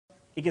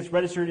it gets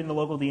registered in the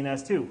local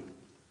DNS too.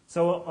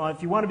 So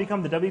if you want to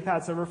become the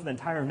WPAD server for the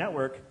entire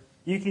network,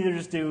 you can either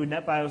just do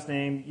netBIOS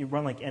name, you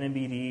run like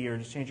NMBD, or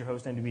just change your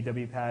host name to be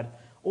WPAD,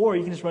 or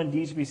you can just run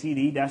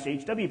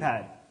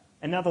DHCPCD-HWPAD.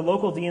 And now the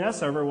local DNS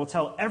server will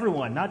tell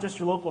everyone, not just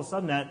your local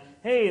subnet,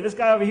 hey, this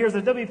guy over here is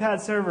a WPAD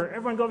server.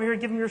 Everyone go over here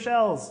and give him your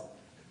shells.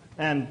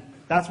 And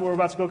that's what we're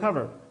about to go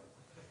cover.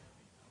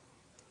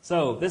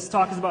 So this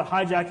talk is about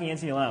hijacking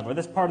NTLM, or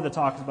this part of the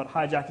talk is about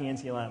hijacking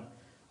NTLM.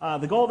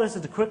 The goal of this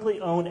is to quickly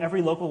own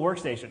every local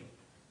workstation.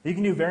 You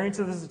can do variants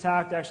of this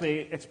attack to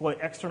actually exploit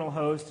external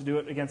hosts, to do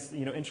it against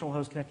internal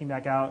hosts connecting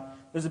back out.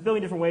 There's a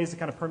billion different ways to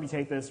kind of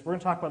permutate this. We're going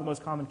to talk about the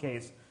most common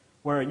case,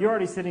 where you're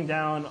already sitting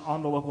down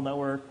on the local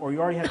network, or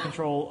you already have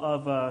control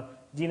of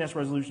DNS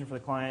resolution for the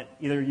client.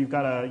 Either you've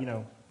got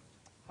a,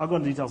 I'll go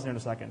into details here in a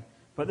second.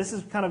 But this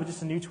is kind of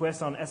just a new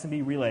twist on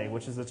SMB Relay,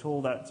 which is a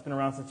tool that's been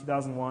around since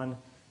 2001.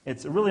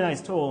 It's a really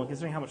nice tool, and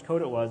considering how much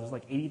code it was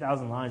like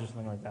 80,000 lines or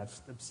something like that,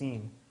 just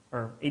obscene.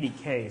 Or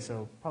 80K,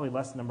 so probably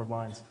less the number of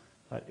lines.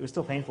 But it was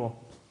still painful.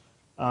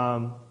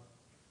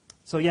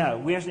 So yeah,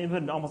 we actually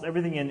inputted almost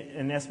everything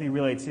in SMB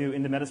Relay 2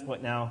 into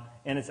Metasploit now,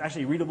 and it's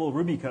actually readable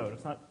Ruby code.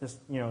 It's not this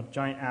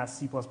giant-ass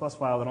C++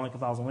 file that only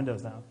compiles on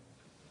Windows now.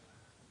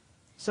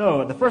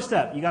 So the first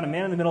step, you got to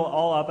man-in-the-middle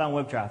all outbound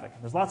web traffic.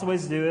 There's lots of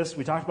ways to do this.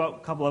 We talked about a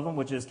couple of them,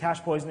 which is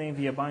cache poisoning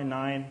via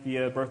bind9,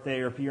 via birthday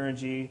or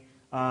PRNG.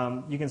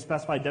 You can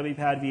specify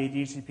WPAD via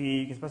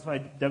DHCP. You can specify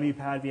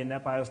WPAD via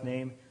netBIOS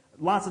name.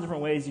 Lots of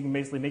different ways you can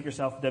basically make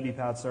yourself a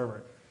WPAD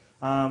server.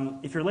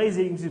 If you're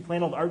lazy, you can do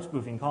plain old ARP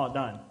spoofing, call it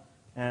done.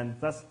 And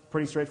that's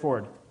pretty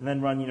straightforward. And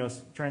then run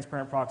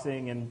transparent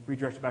proxying and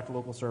redirect it back to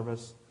local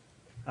service.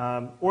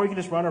 Or you can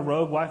just run a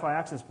rogue Wi-Fi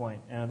access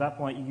point. And at that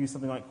point, you use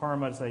something like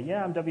Karma to say,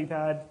 yeah, I'm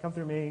WPAD, come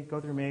through me,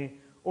 go through me.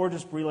 Or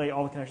just relay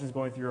all the connections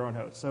going through your own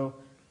host. So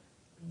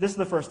this is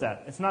the first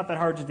step. It's not that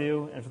hard to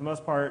do. And for the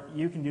most part,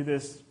 you can do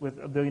this with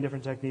a billion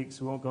different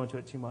techniques. We won't go into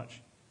it too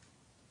much.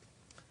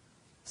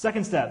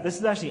 Second step, this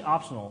is actually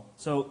optional.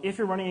 So if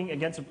you're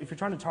if you're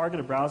trying to target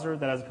a browser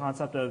that has a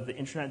concept of the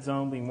intranet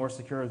zone being more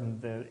secure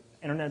than the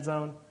internet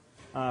zone,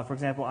 for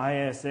example,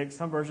 IIS6,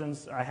 some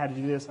versions I had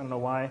to do this, I don't know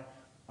why.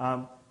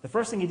 The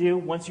first thing you do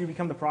once you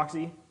become the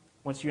proxy,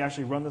 once you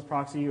actually run this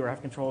proxy or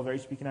have control of their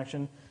HTTP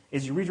connection,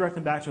 is you redirect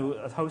them back to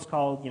a host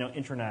called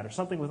intranet or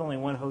something with only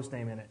one host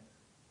name in it.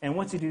 And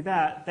once you do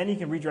that, then you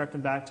can redirect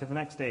them back to the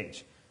next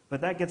stage. But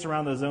that gets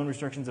around those zone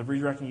restrictions of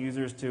redirecting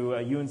users to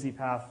a UNC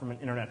path from an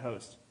internet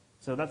host.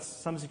 So that's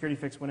some security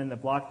fix went in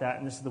that blocked that,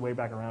 and this is the way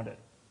back around it.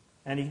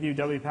 And you can do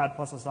WPAD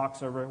plus a SOC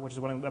server, which is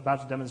what I'm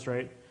about to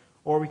demonstrate,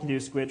 or we can do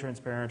SQUID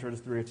transparent or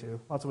just 302.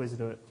 Lots of ways to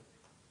do it.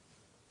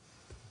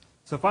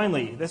 So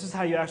finally, this is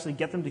how you actually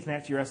get them to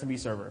connect to your SMB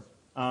server.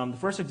 The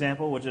first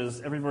example, which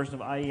is every version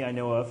of IE I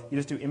know of, you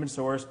just do image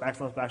source, //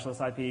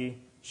 IP,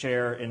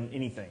 share, and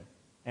anything.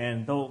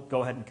 And they'll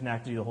go ahead and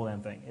connect to do the whole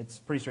damn thing. It's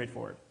pretty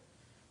straightforward.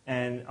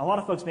 And a lot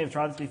of folks may have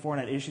tried this before and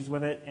had issues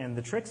with it, and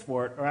the tricks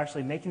for it are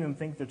actually making them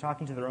think they're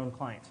talking to their own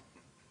client.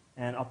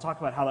 And I'll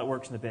talk about how that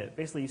works in a bit.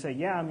 Basically, you say,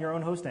 yeah, I'm your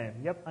own host name.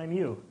 Yep, I'm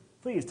you.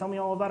 Please, tell me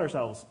all about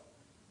ourselves.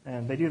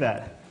 And they do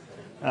that.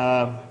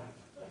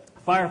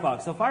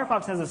 Firefox. So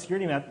Firefox has a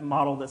security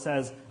model that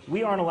says,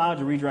 we aren't allowed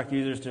to redirect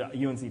users to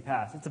UNC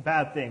paths. It's a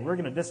bad thing. We're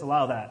going to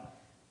disallow that.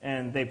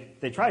 And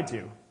they tried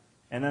to.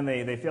 And then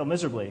they failed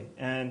miserably.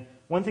 And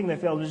one thing they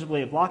failed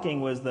miserably at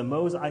blocking was the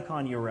Moz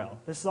icon URL.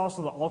 This is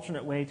also the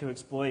alternate way to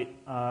exploit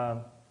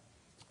the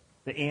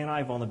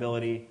ANI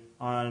vulnerability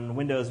on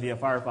Windows via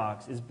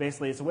Firefox.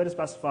 It's a way to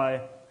specify,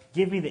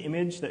 give me the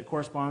image that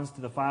corresponds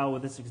to the file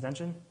with this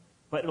extension,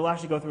 but it'll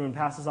actually go through and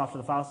pass this off to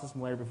the file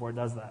system layer before it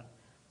does that.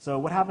 So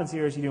what happens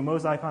here is you do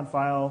Moz icon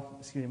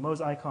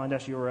Moz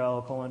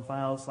icon-url :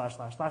 file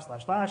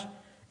 //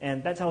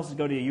 and that tells us to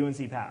go to a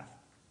UNC path.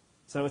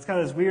 So it's kind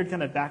of this weird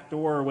kind of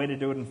backdoor way to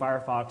do it in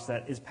Firefox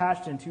that is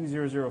patched in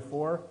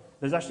 2004.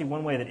 There's actually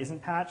one way that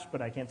isn't patched,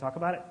 but I can't talk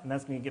about it, and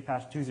that's going to get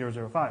patched in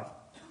 2005.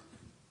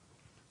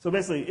 So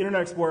basically,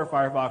 Internet Explorer,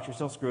 Firefox, you're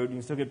still screwed. You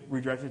can still get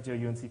redirected to a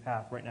UNC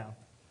path right now.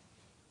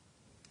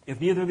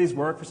 If neither of these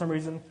work for some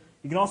reason,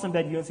 you can also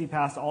embed UNC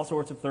paths to all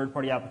sorts of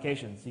third-party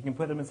applications. You can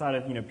put them inside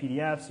of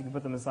PDFs. You can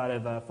put them inside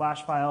of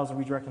Flash files and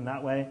redirect them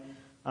that way.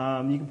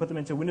 You can put them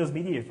into Windows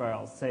Media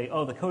files. Say,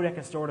 oh, the codec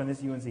is stored on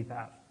this UNC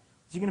path.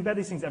 So you can embed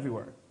these things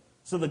everywhere.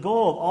 So the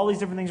goal of all these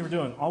different things we're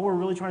doing, all we're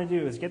really trying to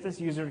do is get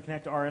this user to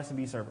connect to our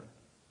SMB server.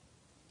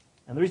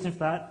 And the reason for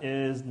that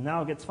is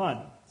now it gets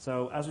fun.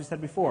 So as we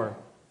said before,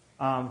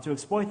 to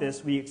exploit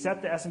this, we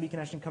accept the SMB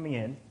connection coming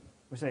in.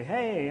 We say,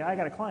 hey, I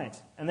got a client.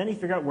 And then you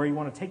figure out where you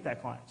want to take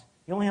that client.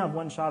 You only have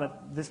one shot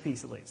at this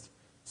piece at least.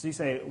 So you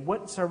say,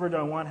 what server do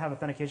I want to have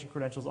authentication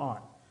credentials on?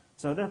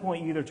 So at that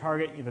point, you either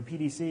target the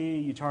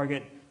PDC, you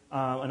target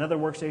another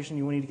workstation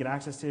you need to get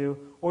access to,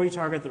 or you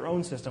target their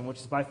own system, which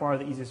is by far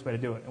the easiest way to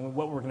do it, and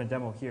what we're going to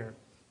demo here.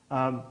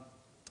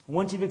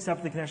 Once you've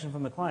accepted the connection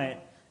from the client,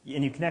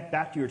 and you connect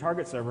back to your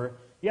target server,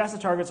 you ask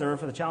the target server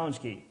for the challenge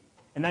key.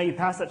 And now you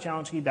pass that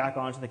challenge key back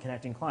on to the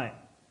connecting client.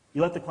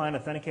 You let the client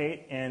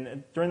authenticate,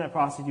 and during that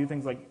process, you do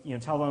things like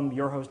tell them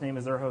your host name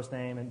is their host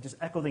name, and just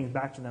echo things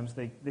back to them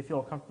so they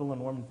feel comfortable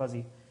and warm and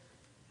fuzzy.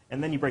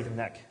 And then you break their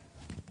neck.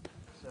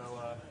 So,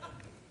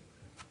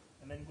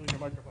 and then you lose your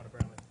microphone,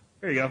 apparently.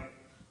 Here you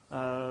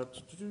go.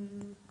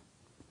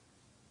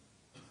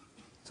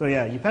 So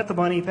yeah, you pet the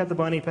bunny, pet the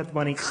bunny, pet the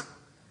bunny,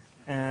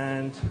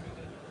 and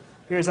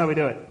here's how we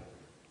do it.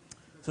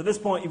 So at this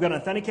point, you've got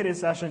an authenticated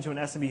session to an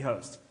SMB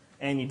host,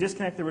 and you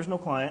disconnect the original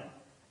client,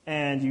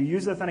 and you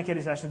use the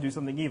authenticated session to do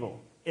something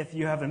evil. If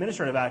you have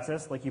administrative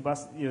access, like you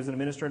as an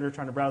administrator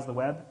trying to browse the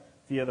web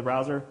via the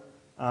browser,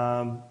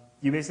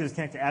 you basically just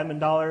connect to admin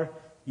 $.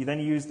 You then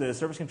use the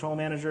service control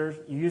manager.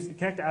 You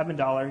connect to admin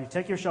 $. You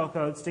take your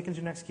shellcode, stick it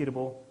into an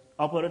executable,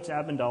 upload it to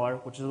admin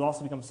 $, which has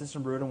also become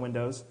system root on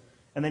Windows,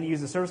 and then you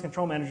use the service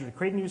control manager to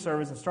create a new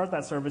service and start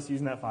that service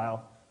using that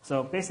file.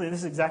 So basically, this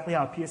is exactly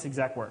how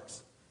PSExec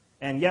works.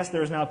 And yes,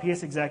 there is now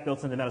PSExec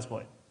built into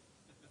Metasploit.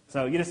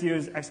 So you just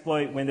use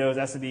exploit Windows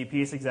SMB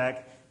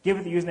PSExec, give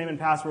it the username and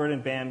password,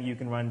 and bam, you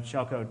can run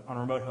shellcode on a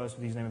remote host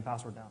with username and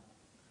password now.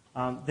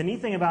 The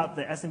neat thing about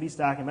the SMB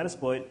stack and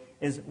Metasploit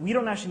is we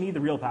don't actually need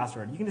the real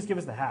password. You can just give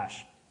us the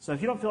hash. So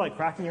if you don't feel like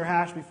cracking your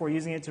hash before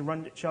using it to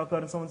run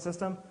shellcode in someone's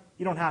system,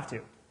 you don't have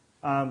to.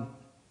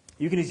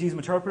 You can just use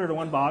Meterpreter to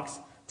one box,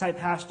 type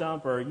hash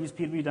dump or use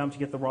PW dump to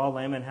get the raw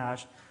layman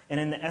hash. And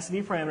in the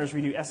SMB parameters,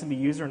 we do SMB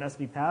user and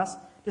SMB pass.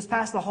 Just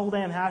pass the whole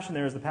damn hash in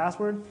there as the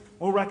password.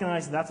 We'll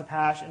recognize that that's a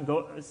hash and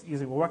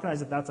we'll recognize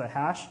that that's a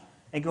hash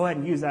and go ahead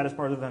and use that as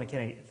part of the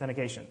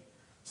authentication.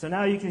 So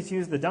now you can just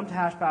use the dump to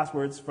hash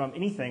passwords from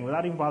anything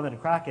without even bothering to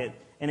crack it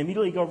and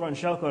immediately go run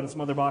shellcode in some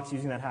other box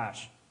using that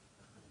hash.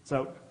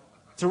 So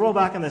to roll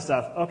back on this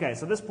stuff, okay,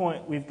 so at this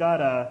point we've got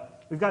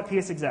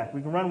PSExec.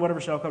 We can run whatever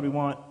shellcode we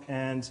want,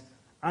 and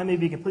I may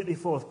be completely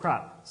full of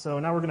crap. So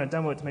now we're going to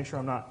demo it to make sure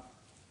I'm not.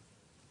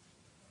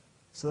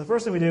 So the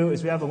first thing we do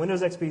is we have a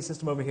Windows XP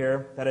system over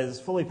here that is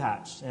fully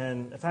patched.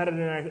 And if I had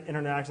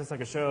internet access, I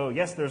could show,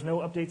 yes, there's no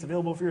updates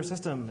available for your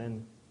system,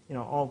 and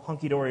all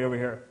hunky-dory over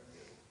here.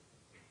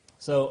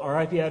 So our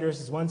IP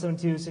address is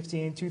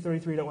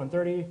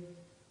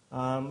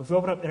 172.16.233.130. If we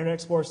open up Internet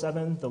Explorer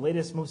 7, the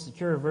latest, most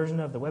secure version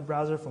of the web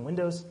browser from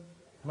Windows,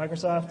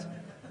 Microsoft,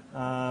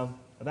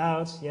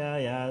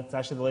 it's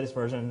actually the latest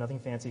version, nothing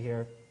fancy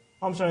here.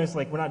 All I'm showing is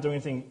we're not doing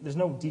anything, there's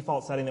no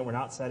default setting that we're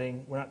not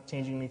setting, we're not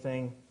changing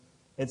anything.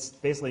 It's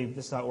basically,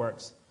 this is how it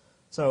works.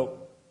 So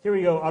here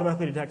we go,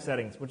 automatically detect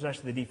settings, which is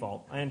actually the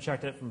default. I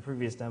unchecked it from a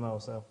previous demo,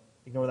 so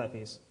ignore that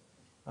piece.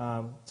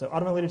 So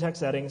automatically detect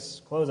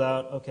settings, close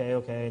out,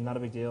 okay, not a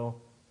big deal.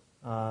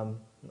 Done.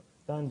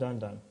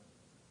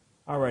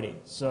 Alrighty,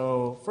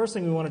 so first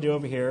thing we want to do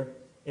over here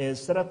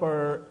is set up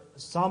our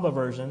Samba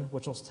version,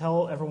 which will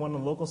tell everyone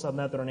on the local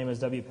subnet that our name is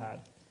WPAD.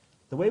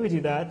 The way we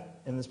do that,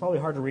 and it's probably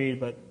hard to read,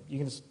 but you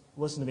can just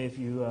listen to me if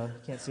you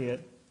can't see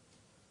it,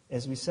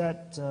 is we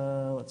set,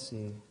 let's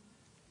see.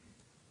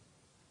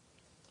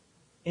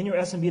 In your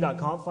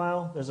smb.conf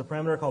file, there's a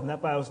parameter called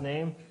netBIOS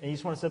name, and you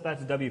just want to set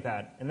that to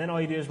WPAD. And then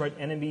all you do is write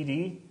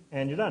nmbd,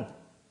 and you're done.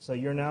 So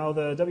you're now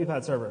the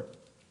WPAD server.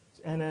 It's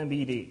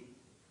nmbd.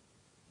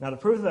 Now to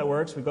prove that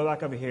works, we go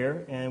back over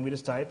here, and we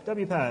just type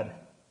WPAD.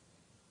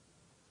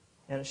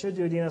 And it should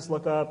do a DNS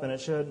lookup, and it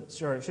should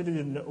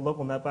do a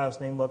local netBIOS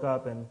name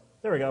lookup, and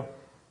there we go.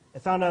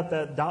 It found out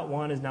that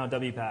 .1 is now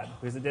WPAD,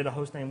 because it did a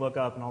host name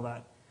lookup and all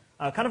that.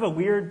 Kind of a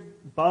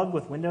weird bug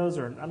with Windows,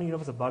 or I don't even know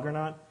if it's a bug or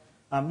not.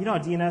 You know how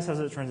DNS has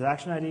a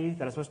transaction ID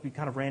that is supposed to be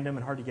kind of random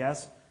and hard to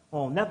guess?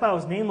 Well,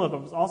 netBIOS name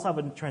lookups also have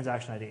a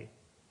transaction ID,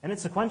 and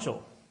it's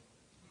sequential.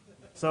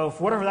 So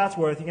for whatever that's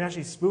worth, you can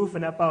actually spoof a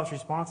netBIOS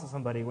response to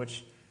somebody,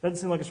 which doesn't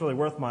seem like it's really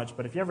worth much,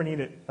 but if you ever need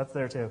it, that's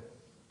there too.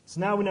 So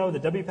now we know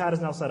that WPAD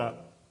is now set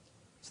up.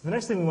 So the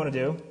next thing we want to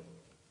do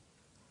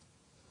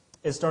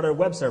is start our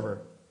web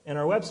server. And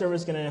our web server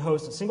is going to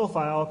host a single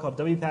file called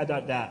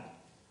wpad.dat.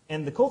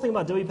 And the cool thing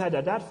about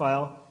wpad.dat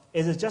file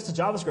is it's just a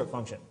JavaScript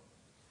function.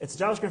 It's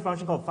a JavaScript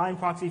function called find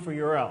proxy for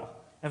URL.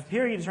 And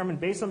here you determine,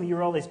 based on the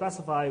URL they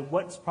specify,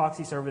 what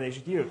proxy server they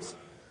should use.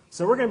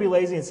 So we're going to be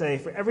lazy and say,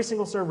 for every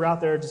single server out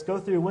there, just go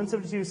through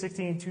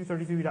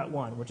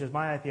 172.16.233.1, which is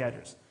my IP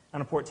address,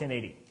 on a port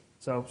 1080.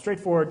 So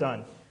straightforward,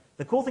 done.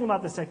 The cool thing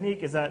about this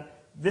technique is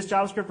that this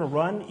JavaScript will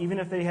run even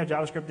if they have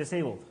JavaScript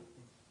disabled.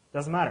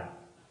 Doesn't matter.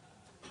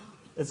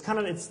 It's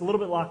a little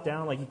bit locked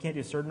down, like you can't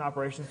do certain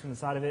operations from the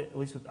side of it, at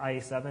least with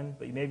IA7,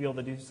 but you may be able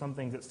to do some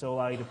things that still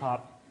allow you to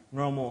pop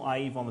normal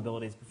IE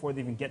vulnerabilities before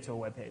they even get to a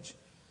web page.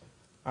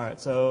 All right,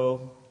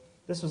 so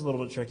this was a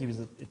little bit tricky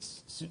because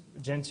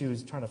Gentoo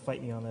is trying to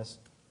fight me on this.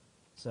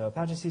 So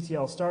Apache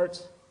CTL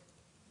start,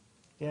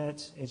 get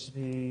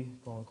HTTP,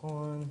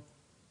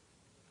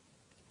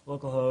 localhost,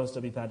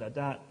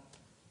 wpad.dat.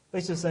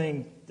 Basically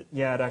saying,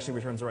 yeah, it actually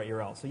returns the right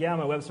URL. So yeah,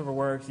 my web server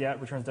works. Yeah, it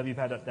returns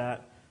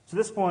wpad.dat. So at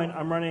this point,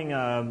 I'm running,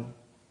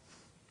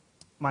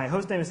 my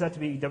host name is set to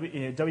be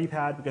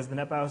wpad because of the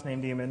netBIOS name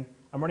daemon.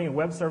 I'm running a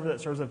web server that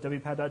serves up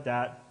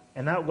wpad.dat,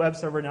 and that web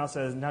server now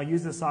says, now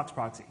use this SOCKS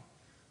proxy.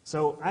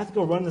 So I have to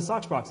go run the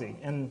SOCKS proxy.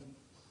 And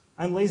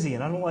I'm lazy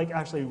and I don't like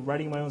actually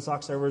writing my own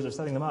SOC servers or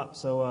setting them up,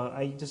 so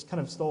I just kind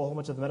of stole a whole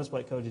bunch of the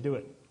Metasploit code to do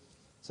it.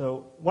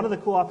 So one of the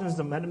cool options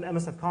of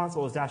MSF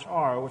console is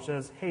 -r, which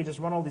says, hey, just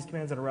run all these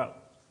commands in a row.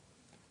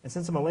 And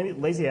since I'm a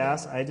lazy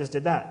ass, I just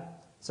did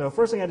that. So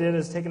first thing I did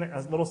is take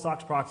a little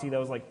SOX proxy that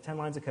was like 10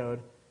 lines of code,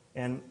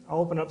 and I'll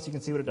open it up so you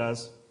can see what it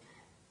does.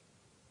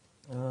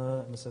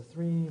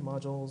 MSF3,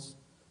 modules.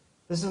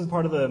 This isn't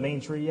part of the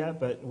main tree yet,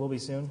 but it will be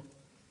soon.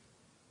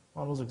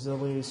 Modules,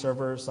 auxiliary,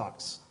 server,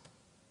 SOX.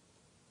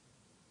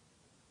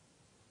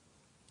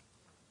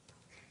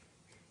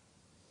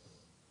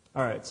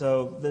 All right,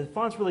 so the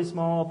font's really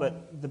small,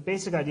 but the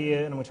basic idea,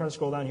 and I'm going to try to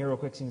scroll down here real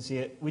quick so you can see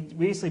it. We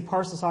basically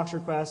parse the SOX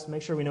request,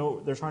 make sure we know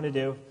what they're trying to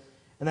do,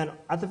 and then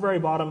at the very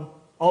bottom,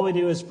 all we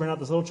do is print out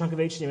this little chunk of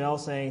HTML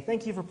saying,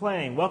 thank you for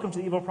playing, welcome to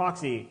the evil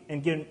proxy,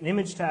 and give an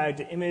image tag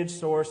to image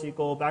source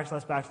equal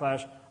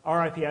 //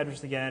 our IP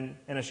address again,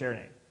 and a share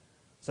name.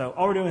 So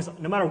all we're doing is,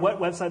 no matter what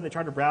website they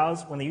try to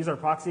browse, when they use our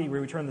proxy, we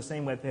return the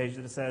same web page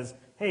that says,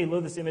 hey,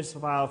 load this image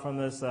file from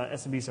this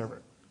SMB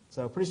server.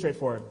 So pretty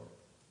straightforward.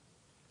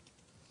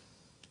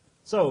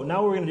 So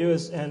now what we're going to do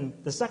is, and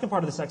the second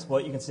part of this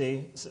exploit, you can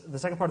see, the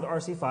second part of the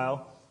RC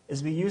file,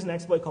 is we use an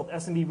exploit called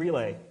SMB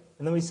relay.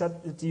 And then we set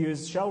it to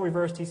use shell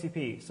reverse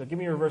TCP. So give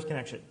me a reverse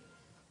connection.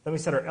 Then we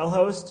set our L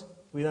host.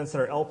 We then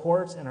set our L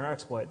ports and our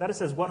exploit. That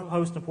says what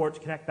host and port to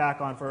connect back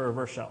on for a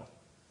reverse shell.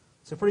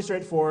 So pretty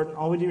straightforward.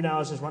 All we do now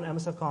is just run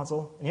MSF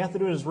console. And you have to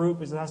do it as root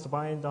because it has to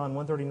bind on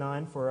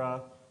 139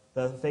 for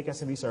the fake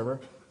SMB server.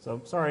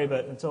 So sorry,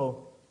 but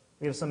until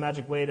we have some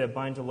magic way to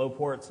bind to low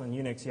ports on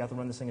Unix, you have to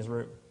run this thing as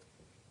root.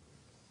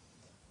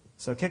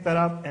 So kick that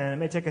up, and it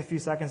may take a few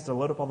seconds to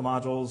load up all the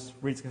modules,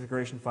 read the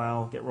configuration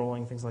file, get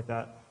rolling, things like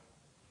that.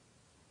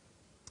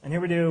 And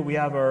here we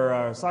have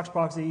our SOX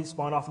proxy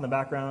spawned off in the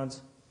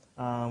background.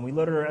 We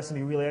loaded our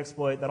SMB relay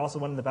exploit. That also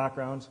went in the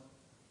background.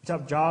 We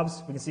tap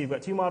jobs. We can see we've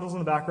got two modules in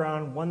the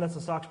background, one that's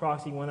a SOX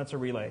proxy, one that's a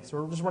relay.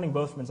 So we're just running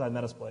both from inside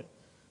Metasploit.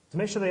 To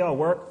make sure they all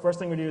work, first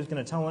thing we do is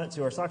going to telnet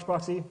to our SOX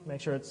proxy,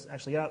 make sure it's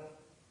actually up.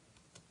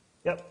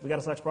 Yep, we got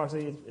a SOX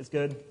proxy. It's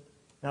good.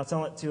 Now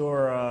telnet to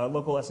our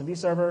local SMB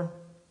server.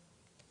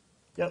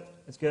 Yep,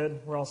 it's good.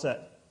 We're all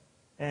set.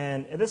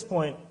 And at this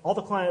point, all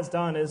the client has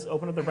done is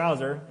open up their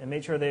browser and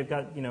made sure they've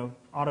got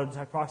auto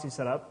detect proxy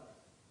set up,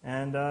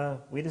 and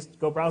we just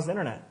go browse the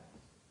internet.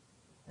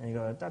 And you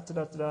go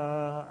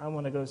I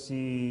want to go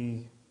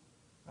see,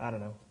 I don't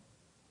know.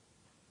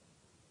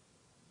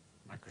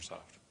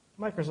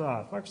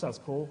 Microsoft's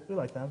cool. We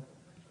like them.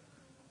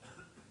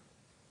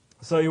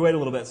 So you wait a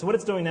little bit. So what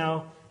it's doing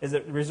now is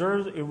it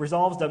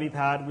resolves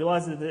WPAD,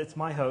 realizes that it's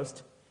my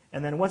host,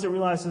 and then once it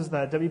realizes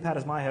that WPAD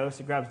is my host,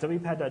 it grabs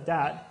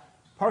wpad.dat,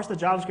 parse the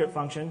JavaScript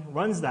function,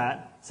 runs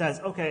that, says,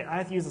 okay, I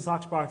have to use the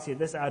SOX proxy at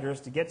this address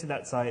to get to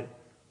that site,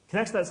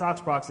 connects to that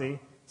SOX proxy,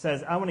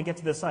 says, I want to get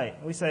to this site.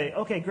 And we say,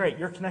 okay, great,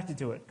 you're connected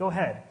to it. Go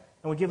ahead.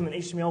 And we give them an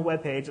HTML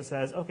web page that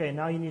says, okay,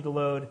 now you need to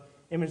load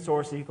image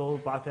source equal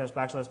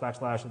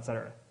 //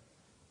 etc.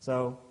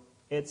 So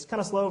it's kind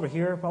of slow over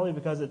here, probably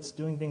because it's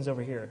doing things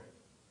over here.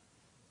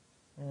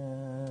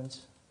 And,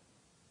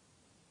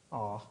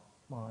 aw,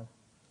 come on.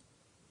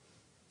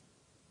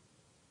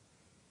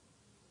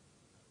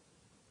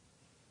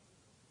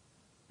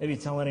 Maybe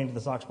telnetting to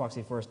the SOX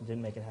proxy first and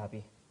didn't make it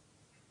happy.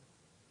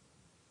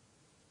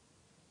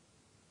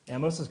 Yeah,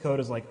 most of this code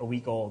is like a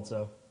week old,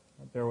 so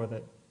bear with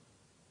it.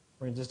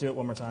 We're going to just do it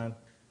one more time.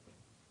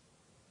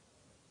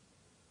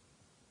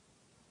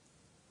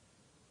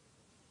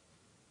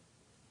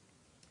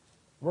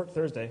 Work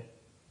Thursday.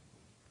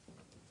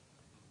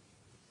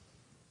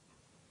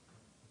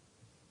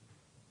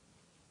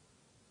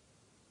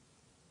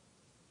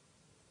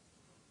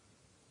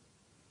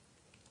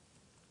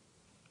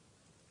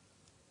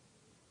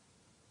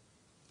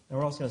 And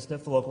we're also going to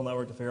sniff the local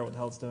network to figure out what the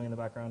hell it's doing in the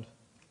background.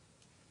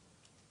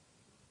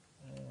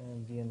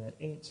 And VNet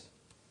 8. So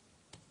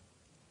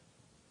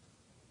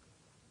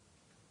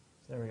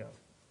there we go.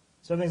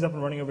 So everything's up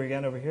and running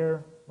again over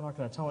here. We're not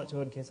going to telnet to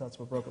it in case that's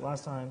what broke it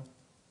last time.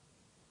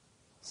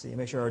 Let's see,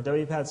 make sure our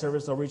WPAD server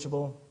is still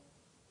reachable.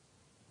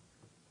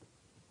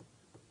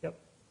 Yep.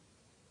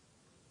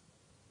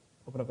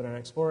 Open up Internet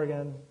Explorer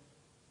again.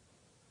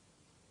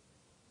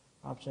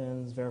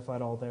 Options,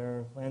 verified all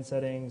there. LAN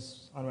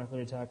settings,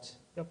 automatically detect.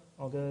 Yep,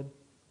 all good.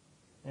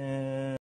 And